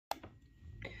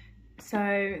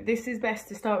So this is best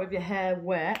to start with your hair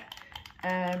wet.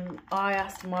 I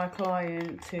asked my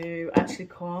client to actually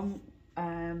come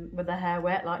with their hair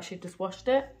wet, like she just washed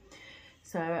it.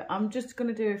 So I'm just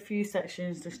going to do a few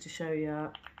sections just to show you,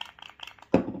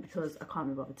 because I can't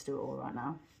be bothered to do it all right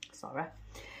now, sorry.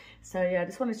 So yeah, I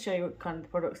just wanted to show you what kind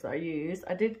of products that I use.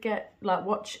 I did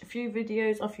watch a few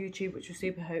videos off YouTube, which was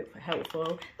super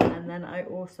helpful. And then I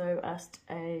also asked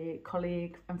a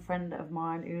colleague and friend of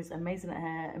mine who's amazing at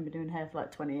hair and been doing hair for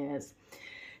like 20 years.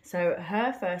 So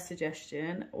her first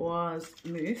suggestion was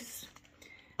mousse.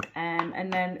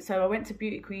 And then, so I went to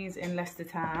Beauty Queens in Leicester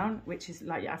Town, which is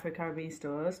like your Afro-Caribbean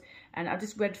stores. And I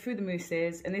just read through the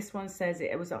mousses, and this one says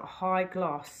it was a high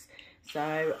gloss.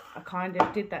 So I kind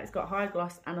of did that. It's got high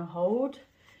gloss and a hold.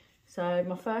 So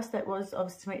my first step was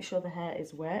obviously to make sure the hair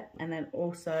is wet, and then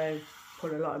also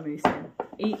put a lot of mousse in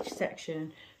each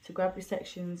section. So grab your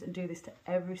sections and do this to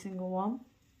every single one.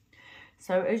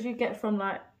 So as you get from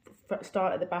like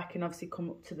start at the back and obviously come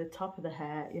up to the top of the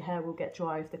hair, your hair will get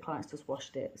dry if the client's just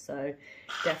washed it. So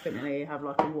definitely have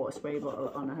like a water spray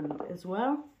bottle on hand as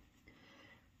well.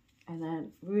 And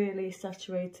then really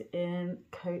saturate it in,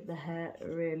 coat the hair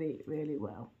really, really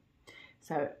well.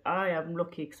 So I am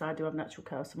lucky because I do have natural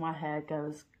curl, so my hair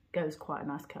goes quite a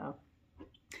nice curl.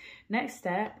 Next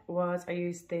step was I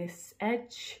used this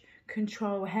Edge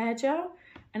Control hair gel,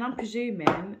 and I'm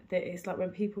presuming that it's like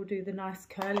when people do the nice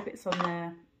curly bits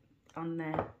on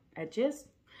their edges.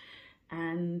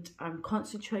 And I'm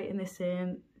concentrating this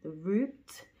in the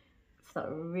root for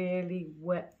that really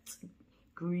wet,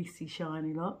 greasy,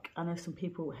 shiny look. I know some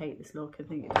people hate this look and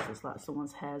think it's just like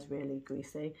someone's hair is really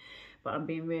greasy, but I'm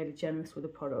being really generous with the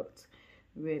product,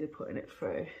 really putting it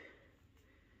through.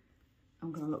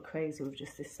 I'm gonna look crazy with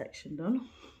just this section done.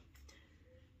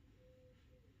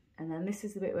 And then this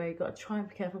is the bit where you've got to try and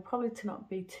be careful, probably to not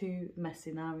be too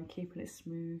messy now, and keeping it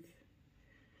smooth.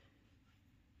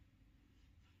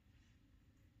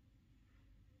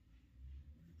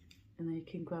 And then you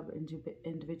can grab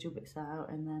individual bits out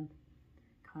and then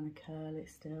kind of curl it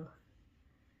still.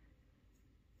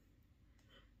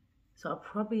 So I'll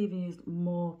probably even use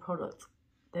more product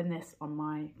than this on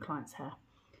my client's hair.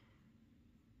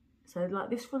 So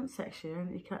like this front section,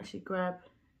 you can actually grab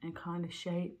and kind of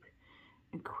shape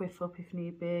and quiff up if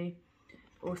need be.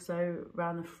 Also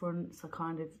around the front, so I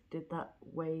kind of did that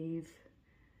wave,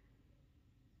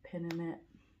 pinning it.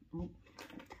 Oh.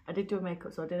 I did do a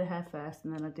makeup, so I did a hair first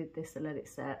and then I did this to let it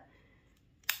set.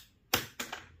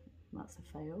 That's a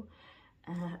fail.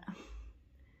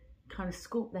 Kind of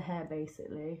sculpt the hair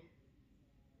basically.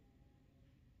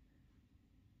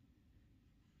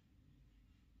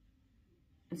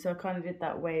 And so I kind of did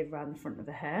that wave around the front of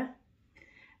the hair.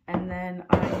 And then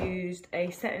I used a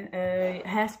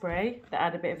hairspray that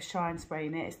had a bit of a shine spray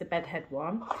in it. It's the Bedhead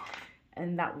one.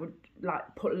 And that would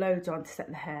like put loads on to set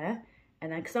the hair.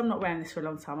 And then, because I'm not wearing this for a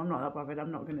long time, I'm not that bothered,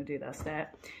 I'm not going to do that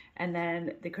step. And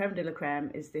then the creme de la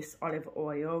creme is this olive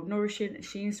oil nourishing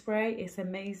sheen spray. It's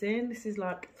amazing. This is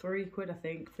like £3 I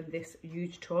think for this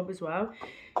huge tub as well.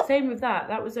 Same with that,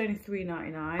 that was only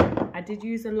 £3.99. I did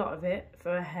use a lot of it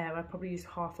for hair. I probably used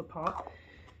half a pot.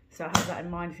 So have that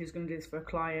in mind if you're going to do this for a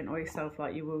client or yourself,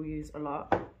 like you will use a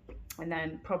lot. And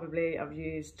then probably I've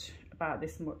used about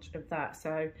this much of that.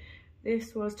 So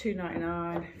this was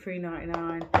 £2.99,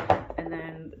 £3.99, and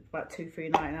then about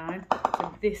 £3.99.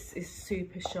 So this is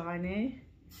super shiny.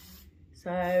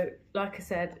 So like I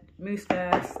said, mousse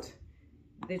first,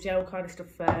 the gel kind of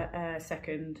stuff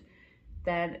second,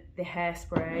 then the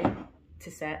hairspray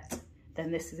to set,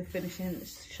 then this is a finishing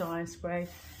shine spray.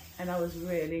 And I was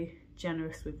really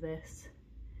generous with this.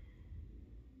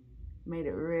 Made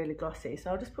it really glossy. So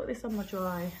I'll just put this on my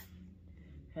dry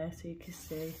hair so you can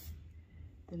see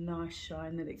the nice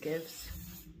shine that it gives.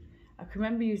 I can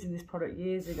remember using this product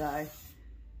years ago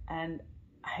and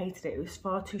I hated it. It was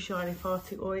far too shiny, far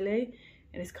too oily,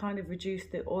 and it's kind of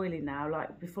reduced the oily now.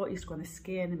 Like before it used to go on the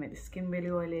skin and make the skin really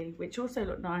oily, which also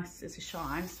looked nice as a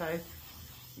shine, so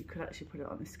you could actually put it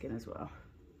on the skin as well.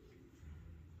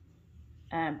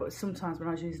 But sometimes when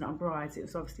I was using it on brides, it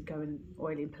was obviously going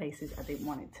oily in places I didn't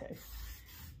want it to.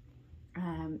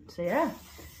 So yeah,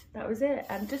 that was it.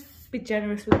 And just be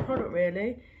generous with the product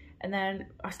really. And then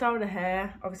I styled the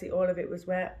hair, obviously all of it was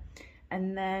wet.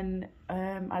 And then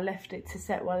I left it to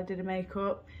set while I did the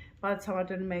makeup. By the time I'd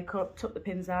done the makeup, took the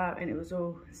pins out and it was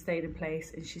all stayed in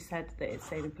place. And she said that it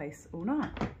stayed in place all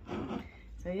night.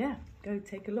 So yeah, go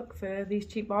take a look for these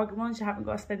cheap bargain ones. You haven't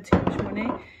got to spend too much money.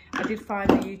 I did find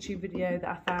a YouTube video that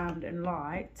I found and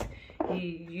liked.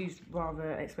 He used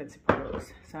rather expensive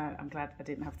products, so I'm glad I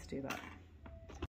didn't have to do that.